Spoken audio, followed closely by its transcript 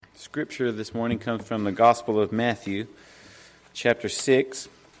Scripture this morning comes from the Gospel of Matthew, chapter 6.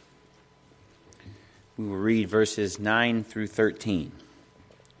 We will read verses 9 through 13.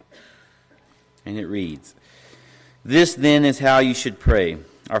 And it reads, "This then is how you should pray.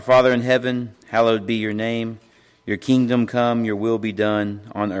 Our Father in heaven, hallowed be your name. Your kingdom come, your will be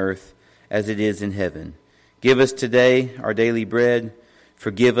done on earth as it is in heaven. Give us today our daily bread.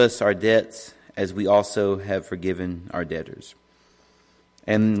 Forgive us our debts as we also have forgiven our debtors.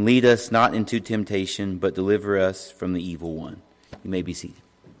 And lead us not into temptation, but deliver us from the evil one." You may be seated.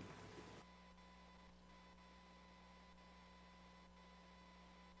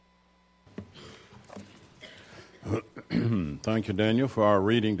 Thank you, Daniel, for our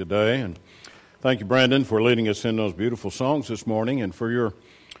reading today. And thank you, Brandon, for leading us in those beautiful songs this morning and for your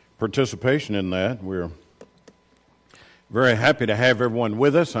participation in that. We're very happy to have everyone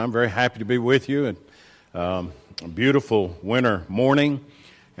with us. I'm very happy to be with you at a beautiful winter morning.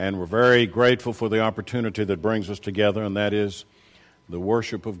 And we're very grateful for the opportunity that brings us together, and that is the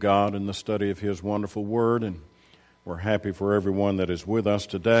worship of God and the study of His wonderful Word. And we're happy for everyone that is with us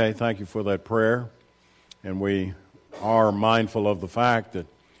today. Thank you for that prayer. And we are mindful of the fact that,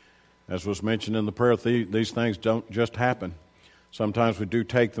 as was mentioned in the prayer, these things don't just happen. Sometimes we do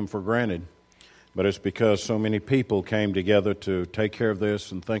take them for granted, but it's because so many people came together to take care of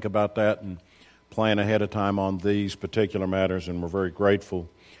this and think about that and plan ahead of time on these particular matters, and we're very grateful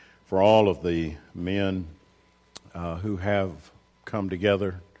for all of the men who have come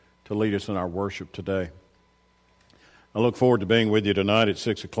together to lead us in our worship today. I look forward to being with you tonight at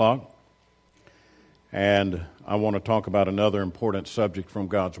 6 o'clock, and I want to talk about another important subject from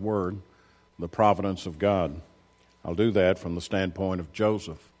God's Word, the providence of God. I'll do that from the standpoint of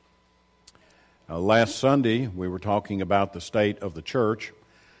Joseph. Last Sunday, we were talking about the state of the church,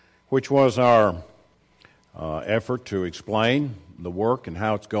 which was our effort to explain the work and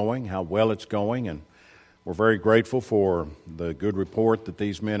how it's going, how well it's going, and we're very grateful for the good report that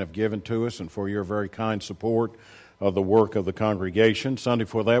these men have given to us and for your very kind support of the work of the congregation. Sunday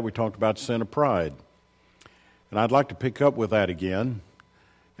before that, we talked about sin of pride, and I'd like to pick up with that again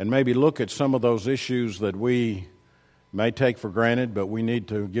and maybe look at some of those issues that we may take for granted, but we need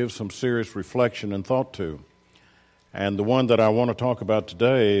to give some serious reflection and thought to. And the one that I want to talk about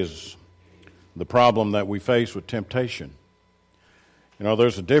today is the problem that we face with temptation. You know,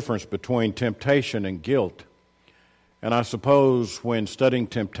 there's a difference between temptation and guilt. And I suppose when studying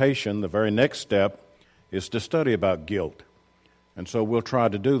temptation, the very next step is to study about guilt. And so we'll try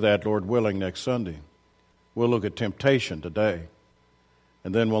to do that, Lord willing, next Sunday. We'll look at temptation today.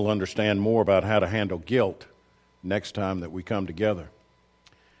 And then we'll understand more about how to handle guilt next time that we come together.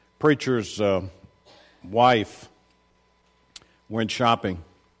 Preacher's wife went shopping.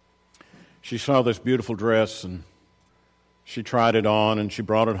 She saw this beautiful dress, and she tried it on, and she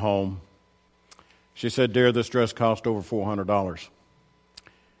brought it home. She said, "Dear, this dress cost over $400.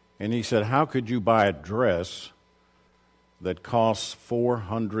 And he said, "How could you buy a dress that costs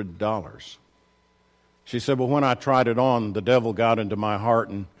 $400? She said, "Well, when I tried it on, the devil got into my heart,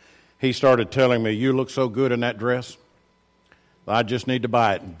 and he started telling me, 'You look so good in that dress. I just need to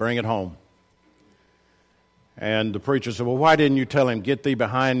buy it and bring it home.'" And the preacher said, "Well, why didn't you tell him, 'Get thee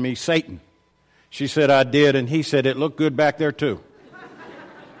behind me, Satan'?" She said, "I did," and he said, "It looked good back there too."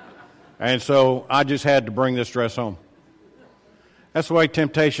 And so I just had to bring this dress home. That's the way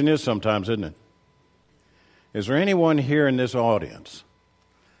temptation is sometimes, isn't it? Is there anyone here in this audience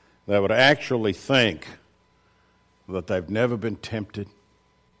that would actually think that they've never been tempted?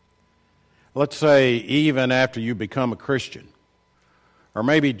 Let's say even after you become a Christian, or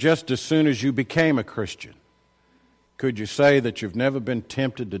maybe just as soon as you became a Christian, could you say that you've never been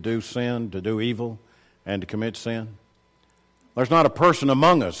tempted to do sin, to do evil, and to commit sin? There's not a person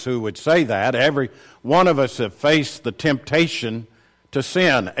among us who would say that. Every one of us have faced the temptation to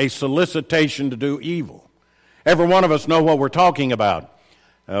sin, a solicitation to do evil. Every one of us know what we're talking about.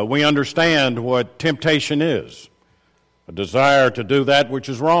 We understand what temptation is, a desire to do that which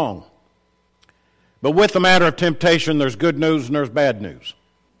is wrong. But with the matter of temptation, there's good news and there's bad news.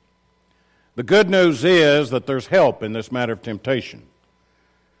 The good news is that there's help in this matter of temptation,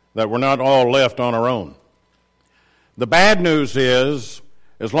 that we're not all left on our own. The bad news is,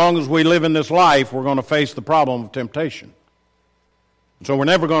 as long as we live in this life, we're going to face the problem of temptation. So we're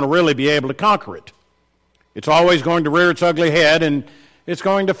never going to really be able to conquer it. It's always going to rear its ugly head, and it's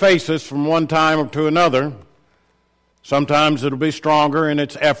going to face us from one time to another. Sometimes it'll be stronger in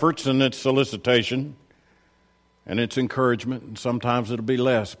its efforts and its solicitation and its encouragement, and sometimes it'll be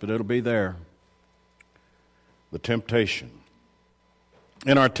less, but it'll be there. The temptation.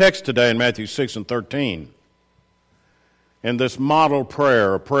 In our text today in Matthew 6 and 13, in this model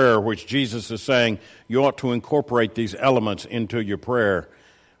prayer, a prayer which Jesus is saying you ought to incorporate these elements into your prayer.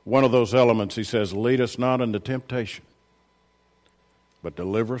 One of those elements, he says, lead us not into temptation, but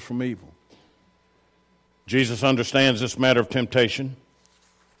deliver us from evil. Jesus understands this matter of temptation.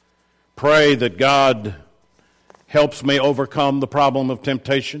 Pray that God helps me overcome the problem of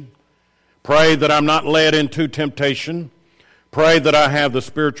temptation. Pray that I'm not led into temptation. Pray that I have the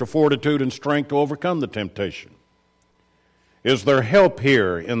spiritual fortitude and strength to overcome the temptation. Is there help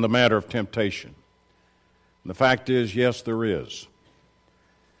here in the matter of temptation? And the fact is, yes, there is.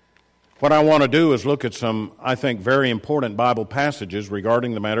 What I want to do is look at some, I think, very important Bible passages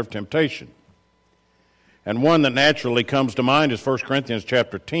regarding the matter of temptation. And one that naturally comes to mind is 1 Corinthians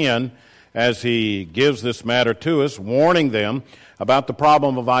chapter 10, as he gives this matter to us, warning them about the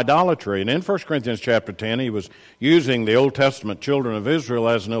problem of idolatry. And in 1 Corinthians chapter 10, he was using the Old Testament children of Israel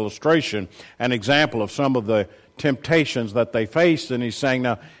as an illustration, an example of some of the temptations that they faced. And he's saying,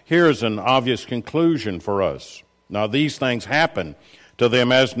 now, here's an obvious conclusion for us. Now, these things happened to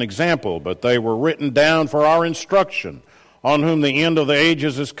them as an example, but they were written down for our instruction, on whom the end of the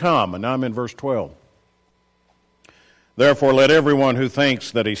ages is come. And now I'm in verse 12. Therefore, let everyone who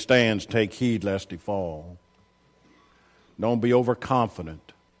thinks that he stands take heed lest he fall. Don't be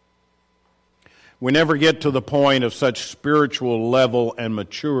overconfident. We never get to the point of such spiritual level and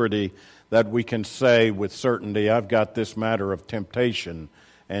maturity that we can say with certainty, I've got this matter of temptation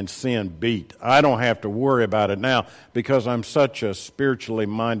and sin beat. I don't have to worry about it now because I'm such a spiritually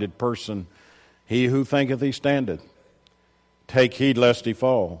minded person. He who thinketh he standeth, take heed lest he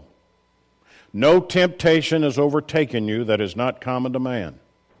fall. No temptation has overtaken you that is not common to man.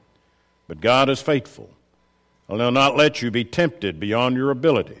 But God is faithful, and He'll not let you be tempted beyond your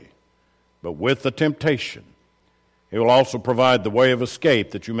ability. But with the temptation, He will also provide the way of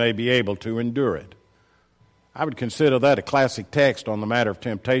escape that you may be able to endure it. I would consider that a classic text on the matter of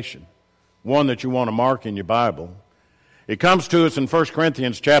temptation, one that you want to mark in your Bible. It comes to us in 1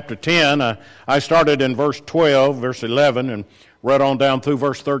 Corinthians chapter 10. I started in verse 12, verse 11, and read on down through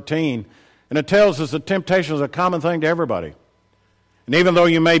verse 13. And it tells us that temptation is a common thing to everybody. And even though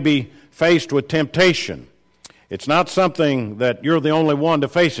you may be faced with temptation, it's not something that you're the only one to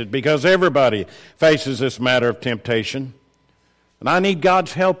face it, because everybody faces this matter of temptation. And I need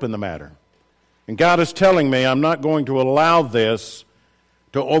God's help in the matter. And God is telling me I'm not going to allow this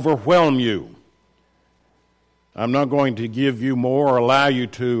to overwhelm you. I'm not going to give you more or allow you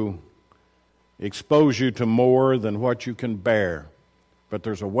to expose you to more than what you can bear. But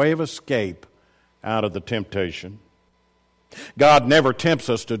there's a way of escape out of the temptation. God never tempts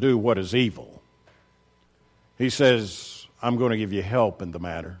us to do what is evil. He says, I'm going to give you help in the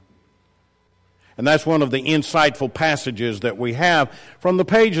matter. And that's one of the insightful passages that we have from the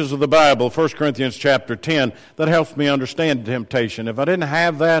pages of the Bible, 1 Corinthians chapter 10, that helps me understand temptation. If I didn't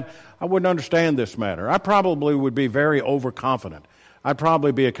have that, I wouldn't understand this matter. I probably would be very overconfident. I'd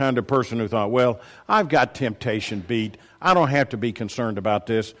probably be a kind of person who thought, well, I've got temptation beat. I don't have to be concerned about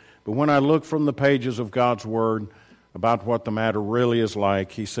this. But when I look from the pages of God's Word about what the matter really is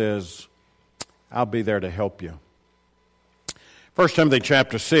like, He says, I'll be there to help you. 1 Timothy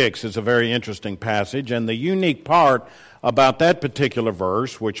chapter 6 is a very interesting passage, and the unique part about that particular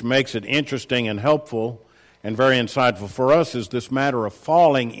verse, which makes it interesting and helpful and very insightful for us, is this matter of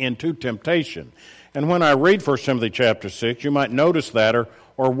falling into temptation. And when I read 1 Timothy chapter 6, you might notice that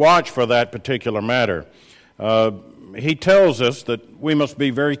or watch for that particular matter. He tells us that we must be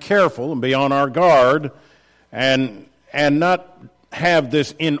very careful and be on our guard and not have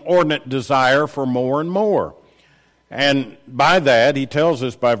this inordinate desire for more and more. And by that, he tells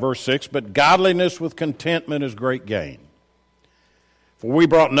us by verse 6, but godliness with contentment is great gain. For we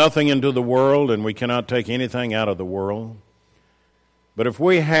brought nothing into the world, and we cannot take anything out of the world. But if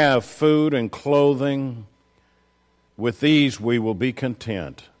we have food and clothing, with these we will be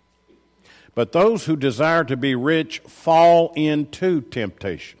content. But those who desire to be rich fall into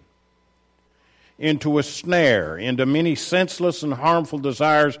temptation, into a snare, into many senseless and harmful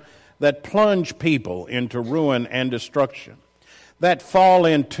desires that plunge people into ruin and destruction. That fall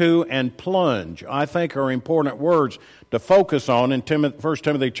into and plunge, I think, are important words to focus on in 1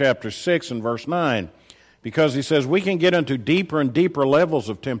 Timothy chapter 6 and verse 9, because he says we can get into deeper and deeper levels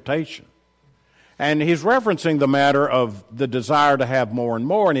of temptation. And he's referencing the matter of the desire to have more and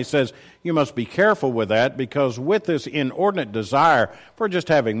more. And he says, you must be careful with that, because with this inordinate desire for just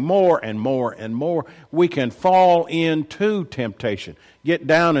having more and more and more, we can fall into temptation, get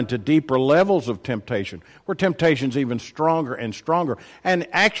down into deeper levels of temptation, where temptation's even stronger and stronger, and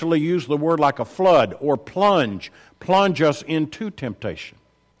actually use the word like a flood or plunge us into temptation.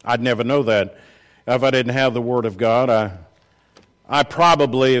 I'd never know that if I didn't have the Word of God. I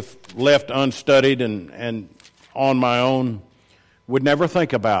probably, if left unstudied and on my own, would never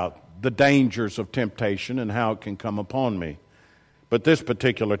think about the dangers of temptation and how it can come upon me. But this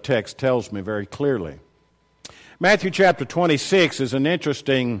particular text tells me very clearly. Matthew chapter 26 is an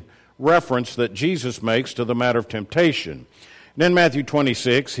interesting reference that Jesus makes to the matter of temptation. And in Matthew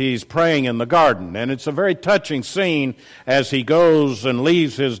 26, he's praying in the garden, and it's a very touching scene as he goes and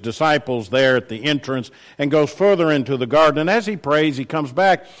leaves his disciples there at the entrance and goes further into the garden. And as he prays, he comes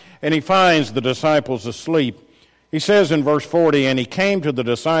back and he finds the disciples asleep. He says in verse 40, "And he came to the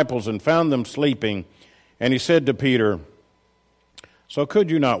disciples and found them sleeping, and he said to Peter, 'So could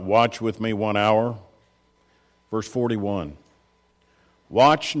you not watch with me 1 hour?'" Verse 41,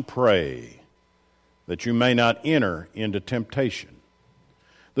 "Watch and pray, that you may not enter into temptation.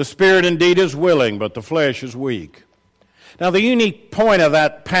 The spirit indeed is willing, but the flesh is weak." Now, the unique point of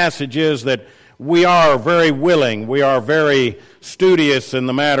that passage is that we are very willing. We are very studious in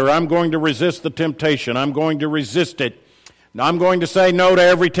the matter. I'm going to resist the temptation. I'm going to resist it. I'm going to say no to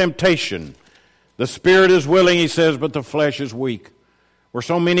every temptation. The spirit is willing, he says, but the flesh is weak. Where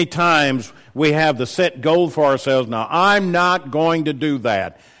so many times we have the set goal for ourselves, now I'm not going to do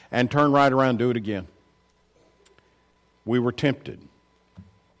that, and turn right around and do it again. We were tempted.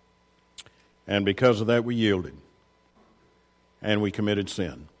 And because of that we yielded. And we committed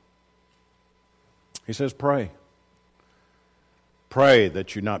sin. He says, pray. Pray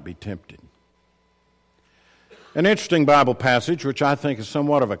that you not be tempted. An interesting Bible passage, which I think is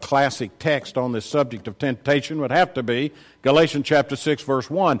somewhat of a classic text on this subject of temptation, would have to be Galatians chapter 6, verse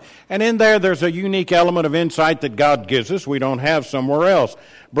 1. And in there's a unique element of insight that God gives us we don't have somewhere else.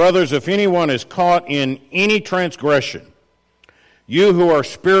 "Brothers, if anyone is caught in any transgression, you who are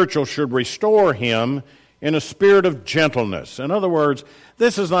spiritual should restore him in a spirit of gentleness." In other words,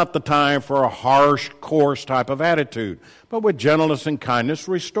 this is not the time for a harsh, coarse type of attitude, but with gentleness and kindness,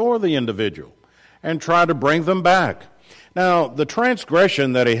 restore the individual and try to bring them back. Now, the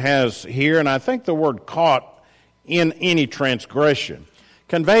transgression that he has here, and I think the word caught in any transgression,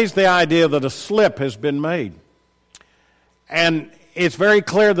 conveys the idea that a slip has been made. And it's very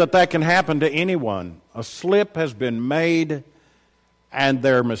clear that that can happen to anyone. A slip has been made, and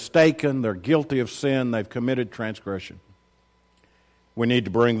they're mistaken, they're guilty of sin, they've committed transgression. We need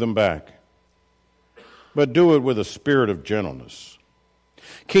to bring them back. But do it with a spirit of gentleness.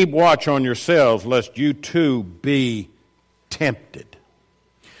 Keep watch on yourselves, lest you too be tempted.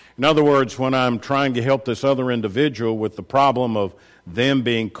 In other words, when I'm trying to help this other individual with the problem of them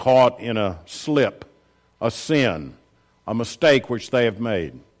being caught in a slip, a sin, a mistake which they have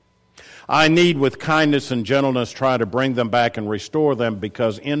made, I need with kindness and gentleness try to bring them back and restore them,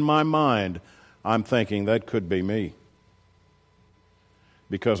 because in my mind I'm thinking that could be me.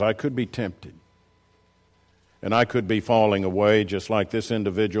 Because I could be tempted. And I could be falling away just like this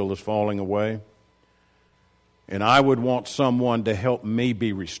individual is falling away. And I would want someone to help me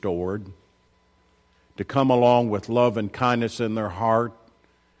be restored, to come along with love and kindness in their heart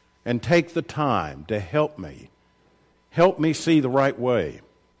and take the time to help me. Help me see the right way.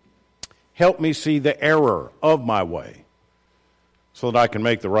 Help me see the error of my way so that I can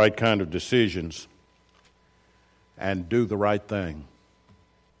make the right kind of decisions and do the right thing.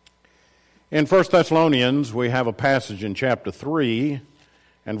 In 1 Thessalonians, we have a passage in chapter 3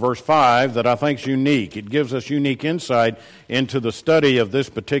 and verse 5 that I think is unique. It gives us unique insight into the study of this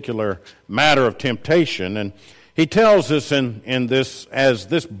particular matter of temptation. And he tells us in this, as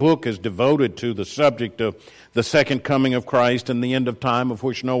this book is devoted to the subject of the second coming of Christ and the end of time, of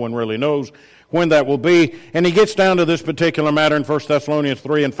which no one really knows when that will be. And he gets down to this particular matter in 1 Thessalonians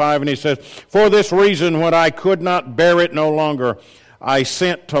 3 and 5, and he says, "For this reason, when I could not bear it no longer, I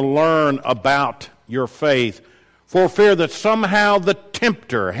sent to learn about your faith, for fear that somehow the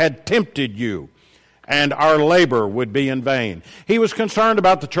tempter had tempted you, and our labor would be in vain." He was concerned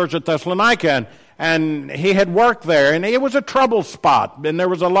about the church at Thessalonica, and he had worked there, and it was a trouble spot, and there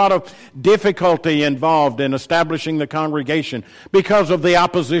was a lot of difficulty involved in establishing the congregation because of the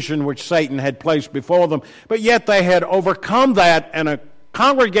opposition which Satan had placed before them. But yet they had overcome that, and a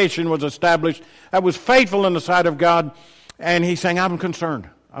congregation was established that was faithful in the sight of God. And he's saying, I'm concerned.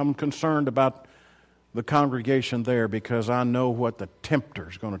 I'm concerned about the congregation there because I know what the tempter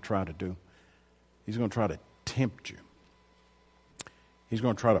is going to try to do. He's going to try to tempt you. He's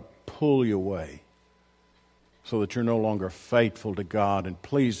going to try to pull you away so that you're no longer faithful to God and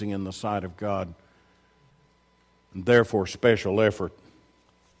pleasing in the sight of God. And therefore, special effort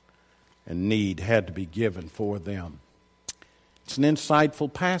and need had to be given for them. It's an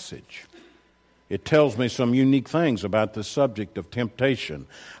insightful passage. it tells me some unique things about the subject of temptation.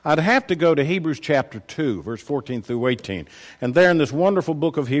 I'd have to go to Hebrews chapter 2, verse 14 through 18. And there in this wonderful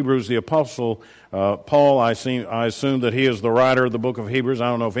book of Hebrews, the Apostle Paul, I assume that he is the writer of the book of Hebrews. I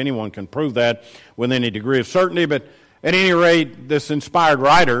don't know if anyone can prove that with any degree of certainty, but at any rate, this inspired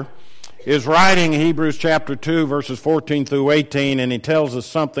writer is writing Hebrews chapter 2, verses 14 through 18, and he tells us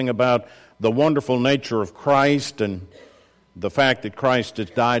something about the wonderful nature of Christ and the fact that Christ has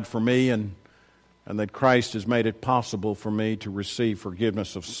died for me and that Christ has made it possible for me to receive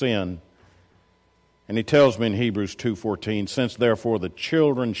forgiveness of sin. And he tells me in Hebrews 2:14, since therefore the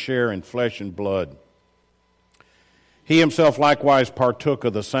children share in flesh and blood, he himself likewise partook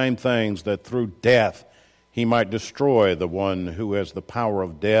of the same things, that through death he might destroy the one who has the power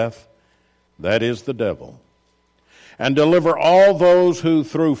of death, that is the devil, and deliver all those who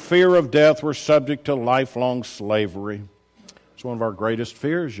through fear of death were subject to lifelong slavery. It's one of our greatest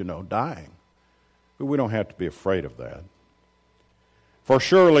fears, dying. But we don't have to be afraid of that. For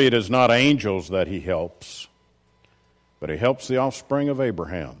surely it is not angels that he helps, but he helps the offspring of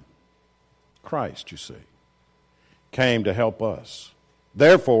Abraham. Christ, you see, came to help us.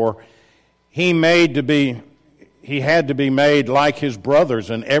 Therefore, he had to be made like his brothers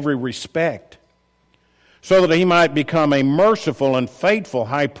in every respect, so that he might become a merciful and faithful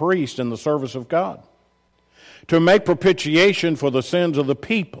high priest in the service of God, to make propitiation for the sins of the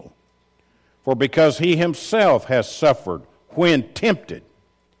people. For because he himself has suffered when tempted,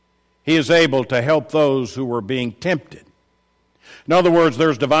 he is able to help those who were being tempted. In other words,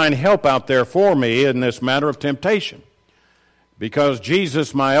 there's divine help out there for me in this matter of temptation. Because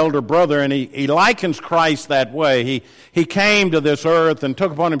Jesus, my elder brother, and he likens Christ that way. He came to this earth and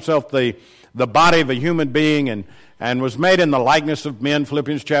took upon himself the body of a human being and was made in the likeness of men,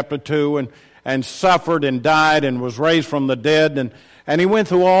 Philippians chapter 2, and suffered and died and was raised from the dead. And he went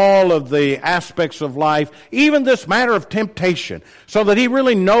through all of the aspects of life, even this matter of temptation, so that he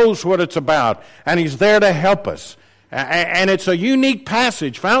really knows what it's about, and he's there to help us. And it's a unique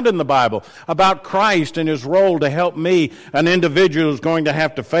passage found in the Bible about Christ and his role to help me, an individual who's going to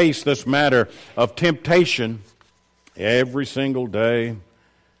have to face this matter of temptation every single day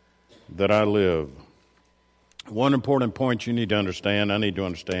that I live. One important point you need to understand, I need to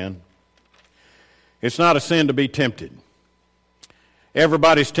understand, it's not a sin to be tempted.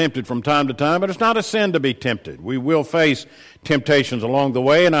 Everybody's tempted from time to time, but it's not a sin to be tempted. We will face temptations along the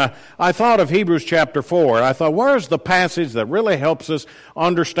way, and I thought of Hebrews chapter 4. I thought, where's the passage that really helps us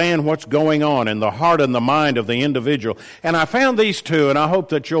understand what's going on in the heart and the mind of the individual? And I found these two, and I hope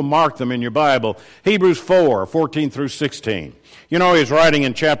that you'll mark them in your Bible. Hebrews 4, 14 through 16. He's writing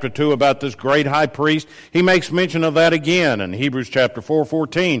in chapter 2 about this great high priest. He makes mention of that again in Hebrews chapter 4,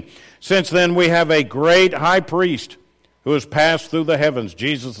 14. Since then we have a great high priest who has passed through the heavens,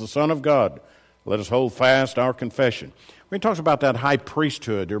 Jesus, the Son of God. Let us hold fast our confession. When he talks about that high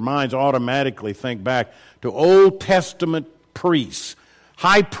priesthood, your minds automatically think back to Old Testament priests,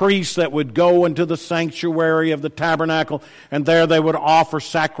 high priests that would go into the sanctuary of the tabernacle, and there they would offer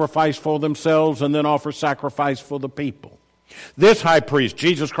sacrifice for themselves and then offer sacrifice for the people. This high priest,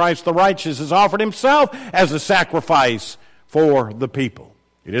 Jesus Christ the righteous, has offered himself as a sacrifice for the people.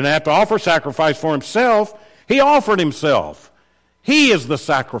 He didn't have to offer sacrifice for himself. He offered himself. He is the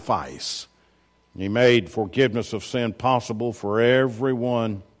sacrifice. He made forgiveness of sin possible for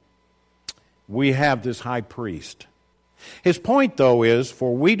everyone. We have this high priest. His point, though, is,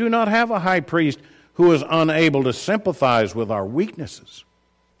 for we do not have a high priest who is unable to sympathize with our weaknesses,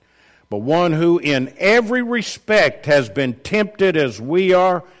 but one who in every respect has been tempted as we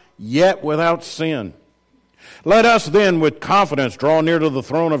are, yet without sin. Let us then with confidence draw near to the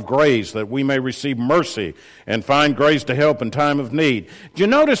throne of grace, that we may receive mercy and find grace to help in time of need. Do you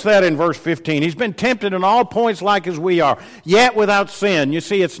notice that in verse 15? He's been tempted in all points like as we are, yet without sin. You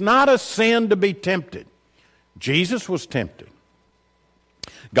see, it's not a sin to be tempted. Jesus was tempted.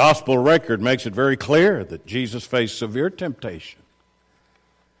 Gospel record makes it very clear that Jesus faced severe temptation.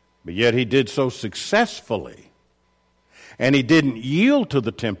 But yet he did so successfully, and he didn't yield to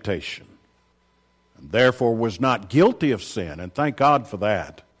the temptation. Therefore was not guilty of sin, and thank God for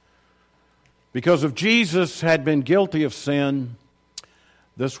that. Because if Jesus had been guilty of sin,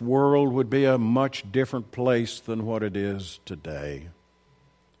 this world would be a much different place than what it is today.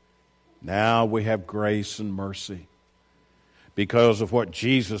 Now we have grace and mercy because of what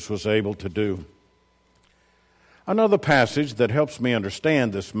Jesus was able to do. Another passage that helps me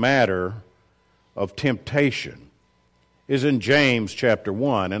understand this matter of temptation is in James chapter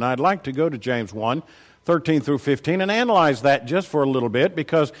 1. And I'd like to go to James 1, 13 through 15, and analyze that just for a little bit,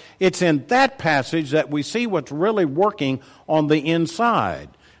 because it's in that passage that we see what's really working on the inside.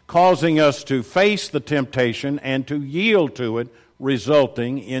 causing us to face the temptation and to yield to it,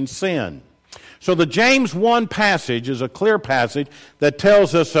 resulting in sin. So the James 1 passage is a clear passage that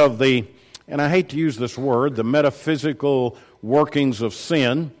tells us of the, and I hate to use this word, the metaphysical workings of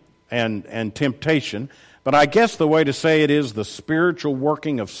sin and temptation, but I guess the way to say it is the spiritual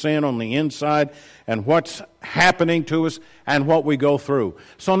working of sin on the inside and what's happening to us and what we go through.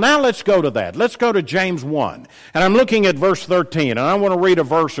 So now let's go to that. Let's go to James 1. And I'm looking at verse 13, and I want to read a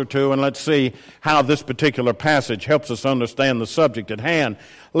verse or two, and let's see how this particular passage helps us understand the subject at hand.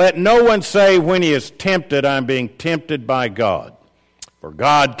 Let no one say when he is tempted, I'm being tempted by God. For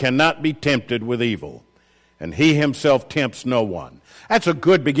God cannot be tempted with evil, and he himself tempts no one. That's a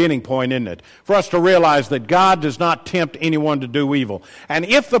good beginning point, isn't it? For us to realize that God does not tempt anyone to do evil. And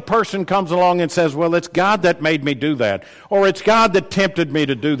if the person comes along and says, well, it's God that made me do that, or it's God that tempted me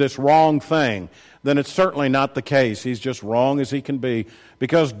to do this wrong thing, then it's certainly not the case. He's just wrong as he can be,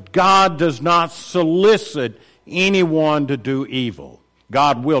 because God does not solicit anyone to do evil.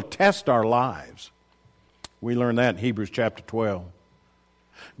 God will test our lives. We learn that in Hebrews chapter 12.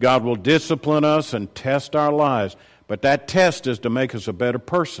 God will discipline us and test our lives. But that test is to make us a better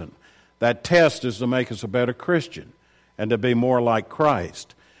person. That test is to make us a better Christian and to be more like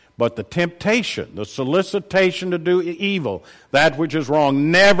Christ. But the temptation, the solicitation to do evil, that which is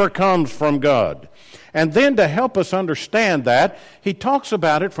wrong, never comes from God. And then to help us understand that, he talks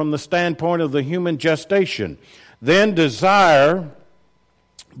about it from the standpoint of the human gestation. Then desire,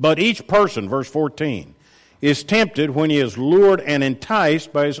 but each person, verse 14, is tempted when he is lured and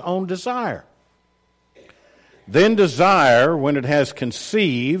enticed by his own desire. Then desire, when it has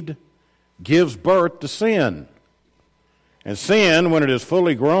conceived, gives birth to sin. And sin, when it is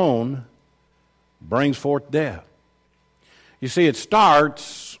fully grown, brings forth death. You see, it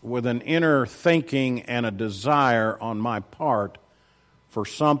starts with an inner thinking and a desire on my part for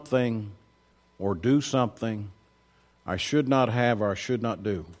something or do something I should not have or I should not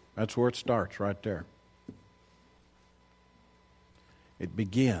do. That's where it starts, right there. It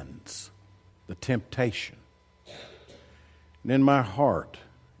begins, the temptation. And in my heart,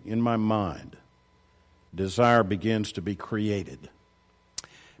 in my mind, desire begins to be created.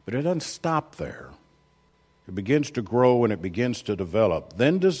 But it doesn't stop there. It begins to grow and it begins to develop.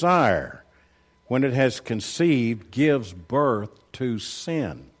 Then desire, when it has conceived, gives birth to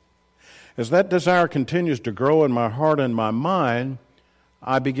sin. As that desire continues to grow in my heart and my mind,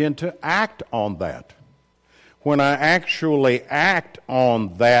 I begin to act on that. When I actually act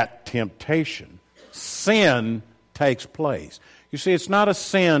on that temptation, sin takes place. You see, it's not a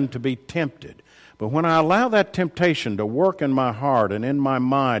sin to be tempted. But when I allow that temptation to work in my heart and in my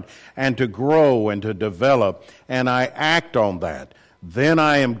mind and to grow and to develop, and I act on that, then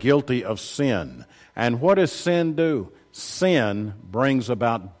I am guilty of sin. And what does sin do? Sin brings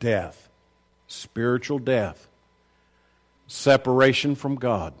about death, spiritual death, separation from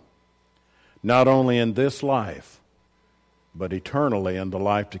God, not only in this life, but eternally in the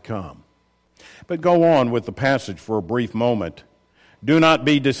life to come. But go on with the passage for a brief moment. Do not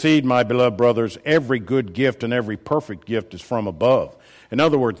be deceived, my beloved brothers. Every good gift and every perfect gift is from above. In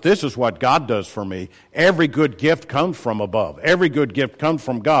other words, this is what God does for me. Every good gift comes from above. Every good gift comes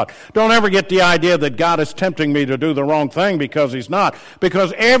from God. Don't ever get the idea that God is tempting me to do the wrong thing, because He's not.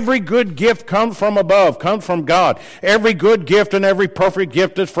 Because every good gift comes from above, comes from God. Every good gift and every perfect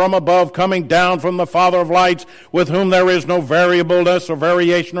gift is from above, coming down from the Father of lights, with whom there is no variableness or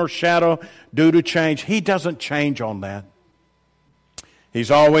variation or shadow due to change. He doesn't change on that.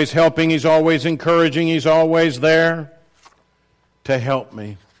 He's always helping. He's always encouraging. He's always there to help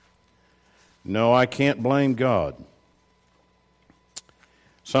me. No, I can't blame God.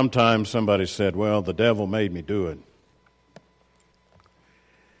 Sometimes somebody said, well, the devil made me do it.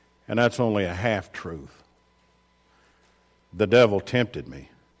 And that's only a half-truth. The devil tempted me.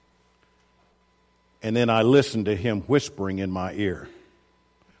 And then I listened to him whispering in my ear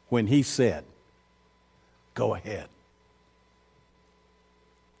when he said, go ahead.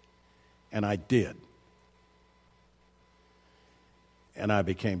 And I did. And I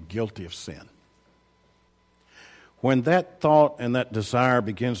became guilty of sin. When that thought and that desire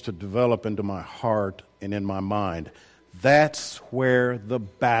begins to develop into my heart and in my mind, that's where the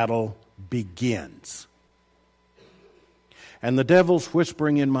battle begins. And the devil's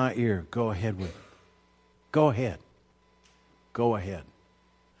whispering in my ear, go ahead with it. Go ahead. Go ahead.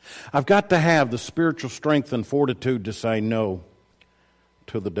 I've got to have the spiritual strength and fortitude to say no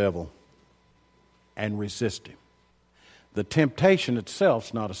to the devil and resist him. The temptation itself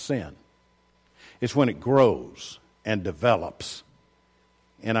is not a sin. It's when it grows and develops.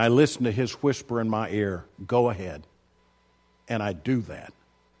 And I listen to his whisper in my ear, go ahead. And I do that.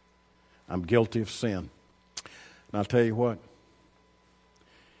 I'm guilty of sin. And I'll tell you what,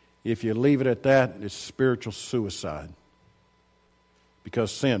 if you leave it at that, it's spiritual suicide,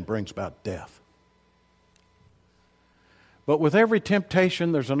 because sin brings about death. But with every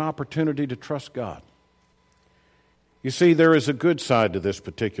temptation, there's an opportunity to trust God. You see, there is a good side to this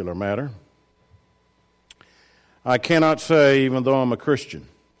particular matter. I cannot say, even though I'm a Christian,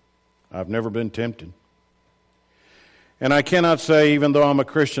 I've never been tempted. And I cannot say, even though I'm a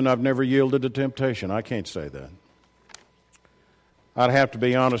Christian, I've never yielded to temptation. I can't say that. I'd have to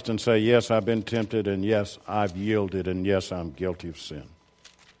be honest and say, yes, I've been tempted, and yes, I've yielded, and yes, I'm guilty of sin.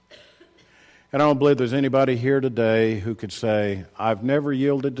 And I don't believe there's anybody here today who could say, I've never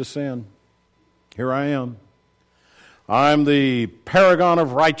yielded to sin. Here I am. I'm the paragon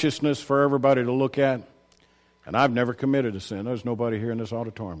of righteousness for everybody to look at, and I've never committed a sin. There's nobody here in this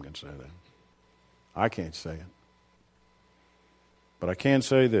auditorium can say that. I can't say it. But I can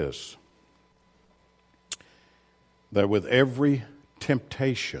say this, that with every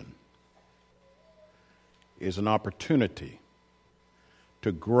temptation is an opportunity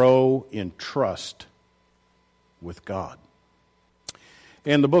to grow in trust with God.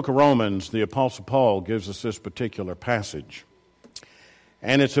 In the book of Romans, the Apostle Paul gives us this particular passage.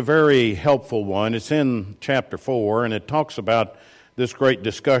 And it's a very helpful one. It's in chapter 4, and it talks about this great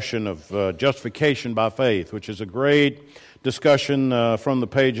discussion of justification by faith, which is a great discussion from the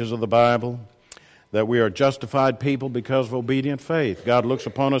pages of the Bible, that we are justified people because of obedient faith. God looks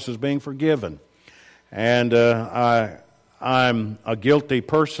upon us as being forgiven. And I'm a guilty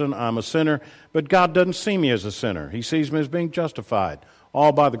person, I'm a sinner, but God doesn't see me as a sinner. He sees me as being justified,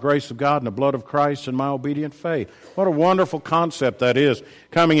 all by the grace of God and the blood of Christ and my obedient faith. What a wonderful concept that is,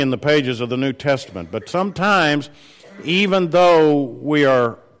 coming in the pages of the New Testament. But sometimes, even though we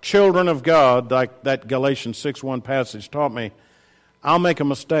are children of God, like that Galatians 6:1 passage taught me, I'll make a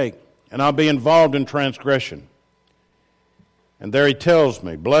mistake, and I'll be involved in transgression. And there he tells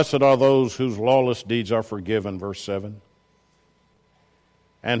me, blessed are those whose lawless deeds are forgiven, verse 7,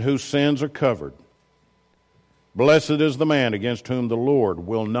 and whose sins are covered. Blessed is the man against whom the Lord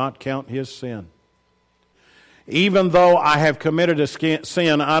will not count his sin. Even though I have committed a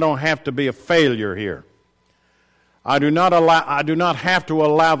sin, I don't have to be a failure here. I do not have to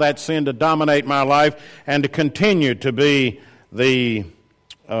allow that sin to dominate my life and to continue to be the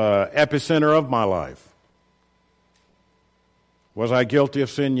epicenter of my life. Was I guilty of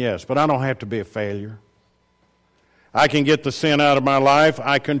sin? Yes, but I don't have to be a failure. I can get the sin out of my life.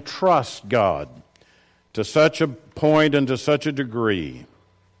 I can trust God to such a point and to such a degree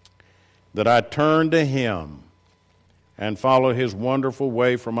that I turn to Him and follow His wonderful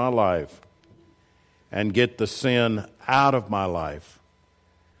way for my life and get the sin out of my life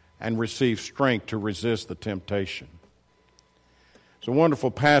and receive strength to resist the temptation. It's a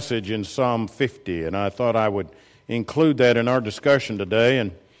wonderful passage in Psalm 50, and I thought I would include that in our discussion today.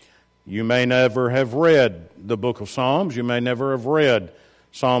 And you may never have read the book of Psalms. You may never have read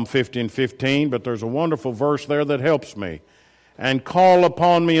Psalm 50 and 15, but there's a wonderful verse there that helps me. And call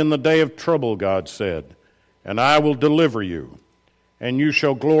upon me in the day of trouble, God said, and I will deliver you, and you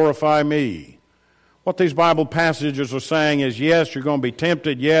shall glorify me. What these Bible passages are saying is, yes, you're going to be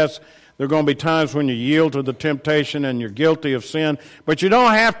tempted. Yes, there are going to be times when you yield to the temptation and you're guilty of sin, but you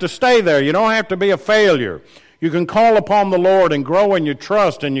don't have to stay there. You don't have to be a failure. You can call upon the Lord and grow in your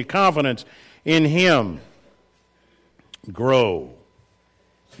trust and your confidence in Him. Grow.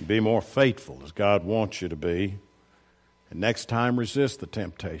 Be more faithful as God wants you to be. And next time, resist the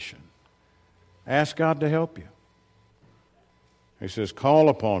temptation. Ask God to help you. He says, call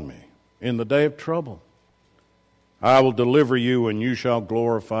upon me in the day of trouble. I will deliver you, and you shall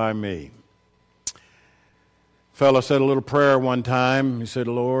glorify me. A fellow said a little prayer one time. He said,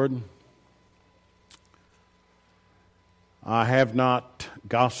 Lord, I have not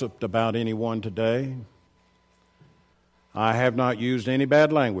gossiped about anyone today. I have not used any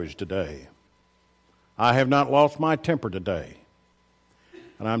bad language today. I have not lost my temper today.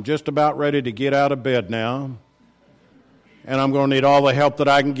 And I'm just about ready to get out of bed now. And I'm going to need all the help that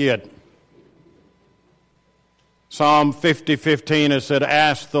I can get. Psalm 50:15 has said,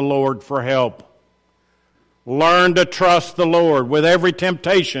 ask the Lord for help. Learn to trust the Lord. With every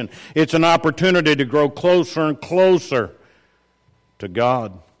temptation, it's an opportunity to grow closer and closer to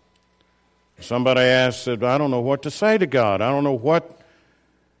God. Somebody asked, said, I don't know what to say to God. I don't know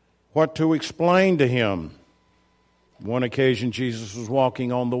what to explain to Him. One occasion, Jesus was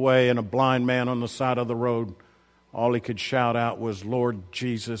walking on the way, and a blind man on the side of the road, all he could shout out was, Lord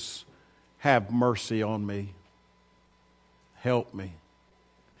Jesus, have mercy on me. Help me.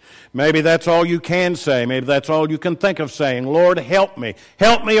 Maybe that's all you can say. Maybe that's all you can think of saying. Lord, help me.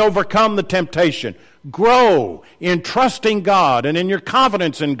 Help me overcome the temptation. Grow in trusting God and in your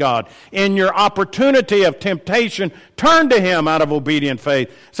confidence in God. In your opportunity of temptation, turn to Him out of obedient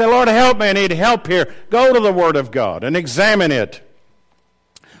faith. Say, Lord, help me. I need help here. Go to the Word of God and examine it.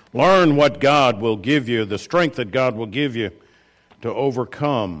 Learn what God will give you, the strength that God will give you to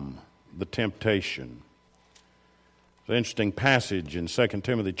overcome the temptation. It's an interesting passage in 2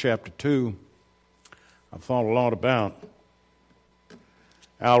 Timothy chapter 2. I've thought a lot about.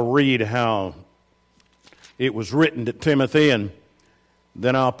 I'll read how it was written to Timothy, and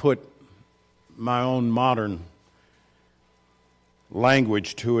then I'll put my own modern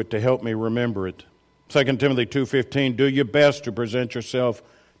language to it to help me remember it. 2 Timothy 2:15, do your best to present yourself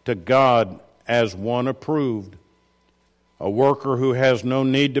to God as one approved, a worker who has no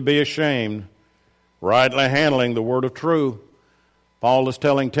need to be ashamed, rightly handling the word of truth. Paul is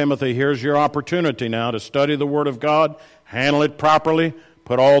telling Timothy, here's your opportunity now to study the Word of God, handle it properly,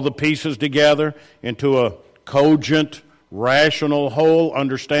 put all the pieces together into a cogent, rational whole,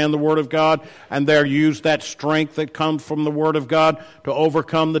 understand the Word of God, and there use that strength that comes from the Word of God to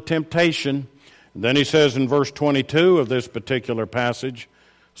overcome the temptation. And then he says in verse 22 of this particular passage,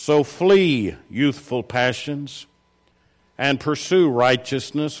 so flee youthful passions and pursue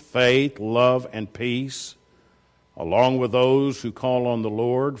righteousness, faith, love, and peace, along with those who call on the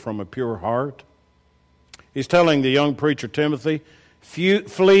Lord from a pure heart. He's telling the young preacher Timothy,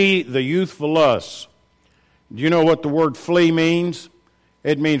 flee the youthful lusts. Do you know what the word flee means?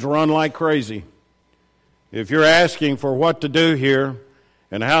 It means run like crazy. If you're asking for what to do here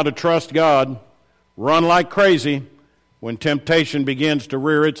and how to trust God, run like crazy when temptation begins to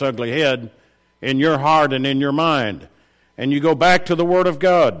rear its ugly head in your heart and in your mind. And you go back to the Word of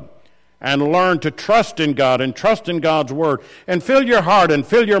God and learn to trust in God and trust in God's Word. And fill your heart and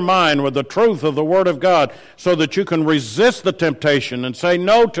fill your mind with the truth of the Word of God so that you can resist the temptation and say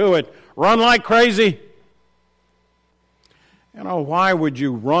no to it. Run like crazy. You know, why would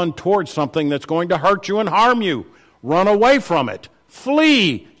you run towards something that's going to hurt you and harm you? Run away from it.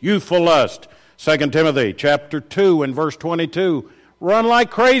 Flee youthful lust. 2 Timothy chapter 2 and verse 22. Run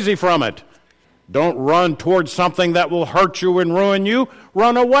like crazy from it. Don't run towards something that will hurt you and ruin you.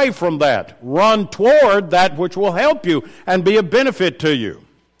 Run away from that. Run toward that which will help you and be a benefit to you.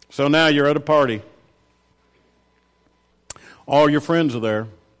 So now you're at a party. All your friends are there.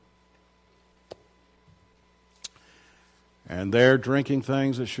 And they're drinking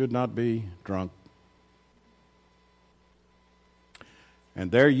things that should not be drunk. And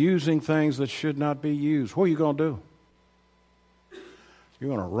they're using things that should not be used. What are you going to do? You're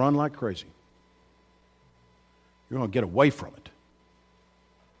going to run like crazy. You're going to get away from it.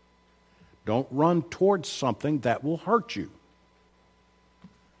 Don't run towards something that will hurt you.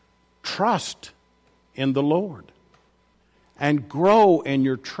 Trust in the Lord and grow in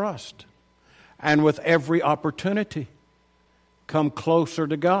your trust. And with every opportunity, come closer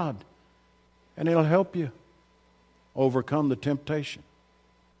to God, and it'll help you overcome the temptation.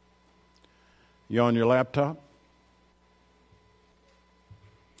 You on your laptop?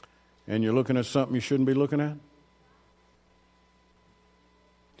 And you're looking at something you shouldn't be looking at?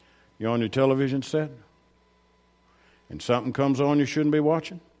 You on your television set? And something comes on you shouldn't be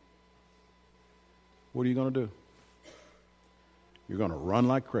watching? What are you going to do? You're going to run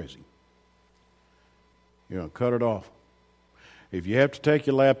like crazy. You're going to cut it off. If you have to take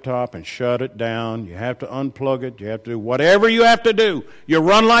your laptop and shut it down, you have to unplug it, you have to do whatever you have to do. You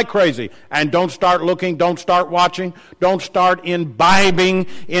run like crazy. And don't start looking, don't start watching, don't start imbibing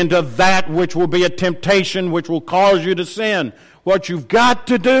into that which will be a temptation, which will cause you to sin. What you've got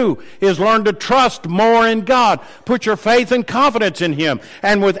to do is learn to trust more in God. Put your faith and confidence in Him.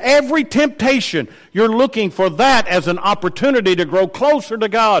 And with every temptation, you're looking for that as an opportunity to grow closer to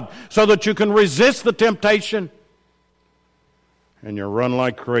God so that you can resist the temptation. And you run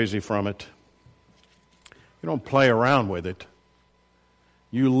like crazy from it. You don't play around with it.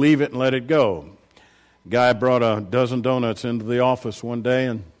 You leave it and let it go. A guy brought a dozen donuts into the office one day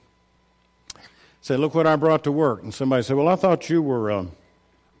and said, look what I brought to work. And somebody said, well, I thought you were on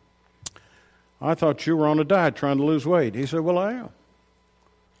a diet trying to lose weight. He said, well, I am.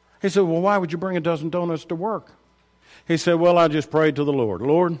 He said, well, why would you bring a dozen donuts to work? He said, well, I just prayed to the Lord.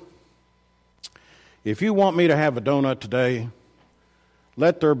 Lord, if you want me to have a donut today,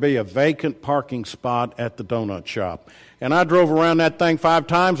 let there be a vacant parking spot at the donut shop. And I drove around that thing 5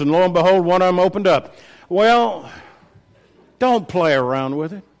 times, and lo and behold, one of them opened up. Well, don't play around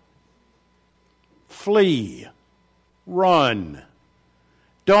with it. Flee. Run.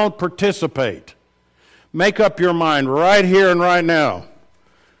 Don't participate. Make up your mind right here and right now.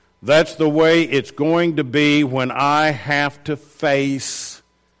 That's the way it's going to be when I have to face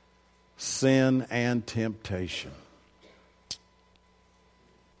sin and temptation.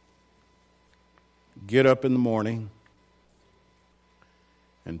 Get up in the morning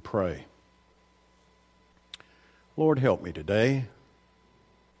and pray. Lord, help me today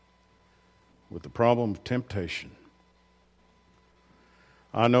with the problem of temptation.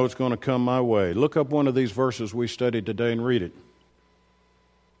 I know it's going to come my way. Look up one of these verses we studied today and read it.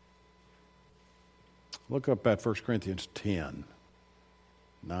 Look up at 1 Corinthians 10,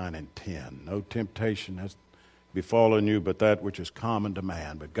 9 and 10. No temptation has befallen you but that which is common to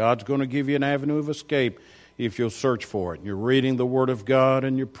man. But God's going to give you an avenue of escape if you'll search for it. And you're reading the Word of God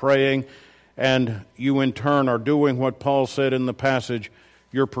and you're praying, and you in turn are doing what Paul said in the passage.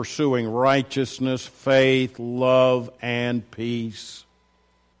 You're pursuing righteousness, faith, love, and peace.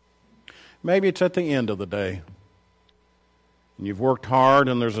 Maybe it's at the end of the day. And you've worked hard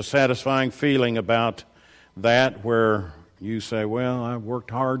and there's a satisfying feeling about that where you say, well, I've worked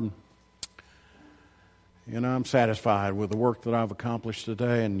hard and I'm satisfied with the work that I've accomplished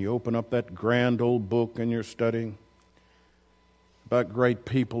today. And you open up that grand old book and you're studying about great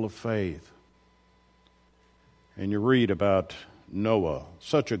people of faith. And you read about Noah,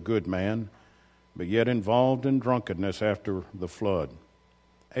 such a good man, but yet involved in drunkenness after the flood.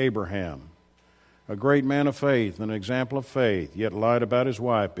 Abraham, a great man of faith, an example of faith, yet lied about his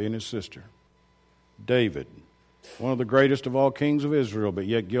wife being his sister. David, one of the greatest of all kings of Israel, but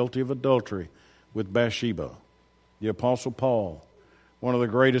yet guilty of adultery with Bathsheba. The Apostle Paul, one of the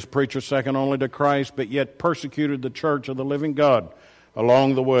greatest preachers second only to Christ, but yet persecuted the church of the living God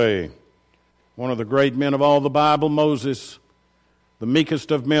along the way. One of the great men of all the Bible, Moses, the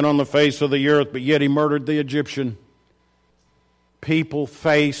meekest of men on the face of the earth, but yet he murdered the Egyptian. People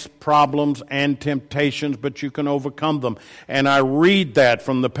face problems and temptations, but you can overcome them. And I read that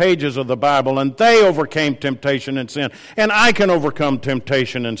from the pages of the Bible, and they overcame temptation and sin. And I can overcome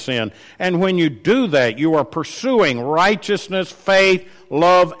temptation and sin. And when you do that, you are pursuing righteousness, faith,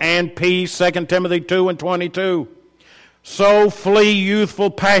 love, and peace. 2 Timothy 2 and 22. So flee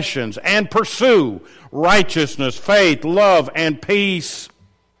youthful passions and pursue righteousness, faith, love, and peace.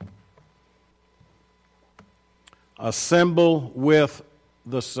 Assemble with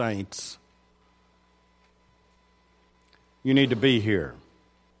the saints. You need to be here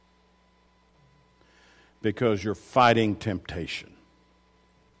because you're fighting temptation.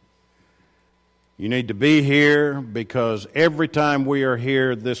 You need to be here because every time we are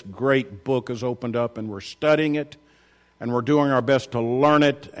here, this great book is opened up and we're studying it and we're doing our best to learn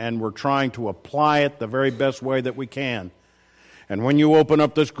it and we're trying to apply it the very best way that we can. And when you open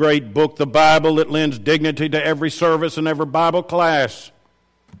up this great book, the Bible, it lends dignity to every service and every Bible class.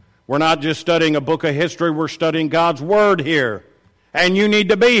 We're not just studying a book of history, we're studying God's Word here. And you need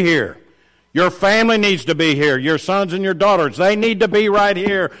to be here. Your family needs to be here. Your sons and your daughters, they need to be right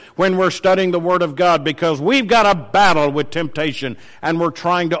here when we're studying the Word of God, because we've got a battle with temptation and we're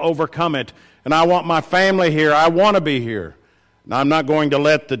trying to overcome it. And I want my family here. I want to be here. Now, I'm not going to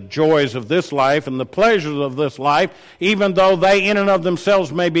let the joys of this life and the pleasures of this life, even though they in and of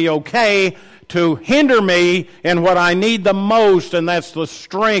themselves may be okay, to hinder me in what I need the most, and that's the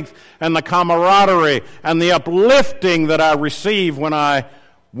strength and the camaraderie and the uplifting that I receive when I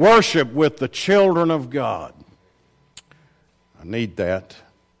worship with the children of God. I need that.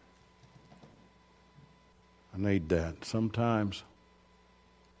 I need that. Sometimes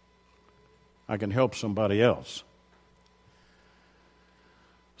I can help somebody else.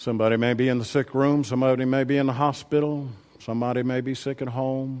 Somebody may be in the sick room. Somebody may be in the hospital. Somebody may be sick at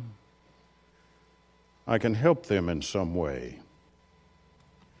home. I can help them in some way.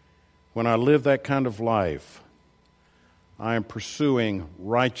 When I live that kind of life, I am pursuing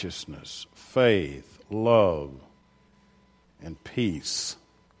righteousness, faith, love, and peace.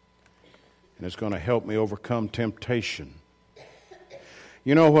 And it's going to help me overcome temptation.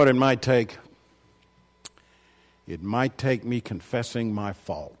 You know what it might take? It might take me confessing my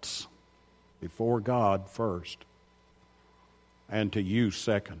faults before God first, and to you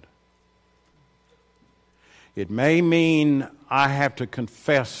second. It may mean I have to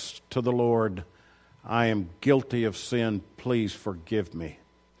confess to the Lord, I am guilty of sin, please forgive me.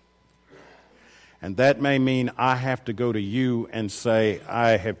 And that may mean I have to go to you and say,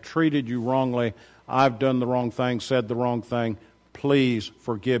 I have treated you wrongly, I've done the wrong thing, said the wrong thing, please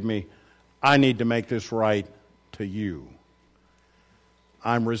forgive me. I need to make this right to you.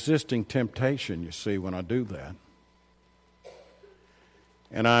 I'm resisting temptation, you see, when I do that.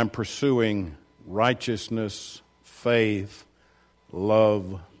 And I'm pursuing righteousness, faith,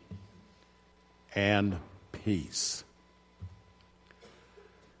 love, and peace.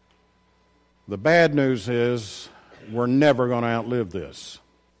 The bad news is we're never going to outlive this.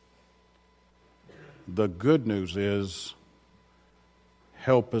 The good news is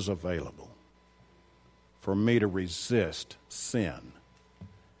help is available for me to resist sin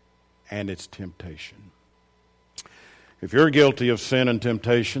and its temptation. If you're guilty of sin and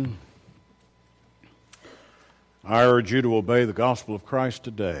temptation, I urge you to obey the gospel of Christ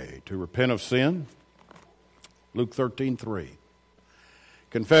today, to repent of sin. Luke 13:3.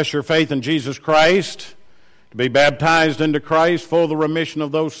 Confess your faith in Jesus Christ, to be baptized into Christ for the remission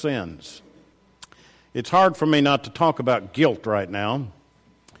of those sins. It's hard for me not to talk about guilt right now,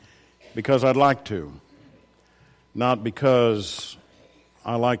 because I'd like to. Not because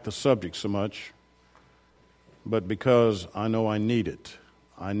I like the subject so much, but because I know I need it.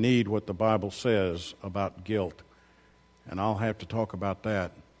 I need what the Bible says about guilt. And I'll have to talk about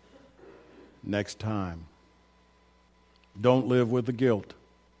that next time. Don't live with the guilt.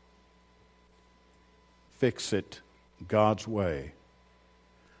 Fix it God's way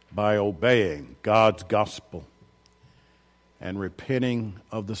by obeying God's gospel and repenting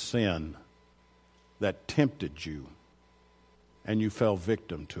of the sin that tempted you and you fell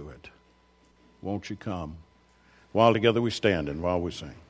victim to it. Won't you come? While together we stand and while we sing.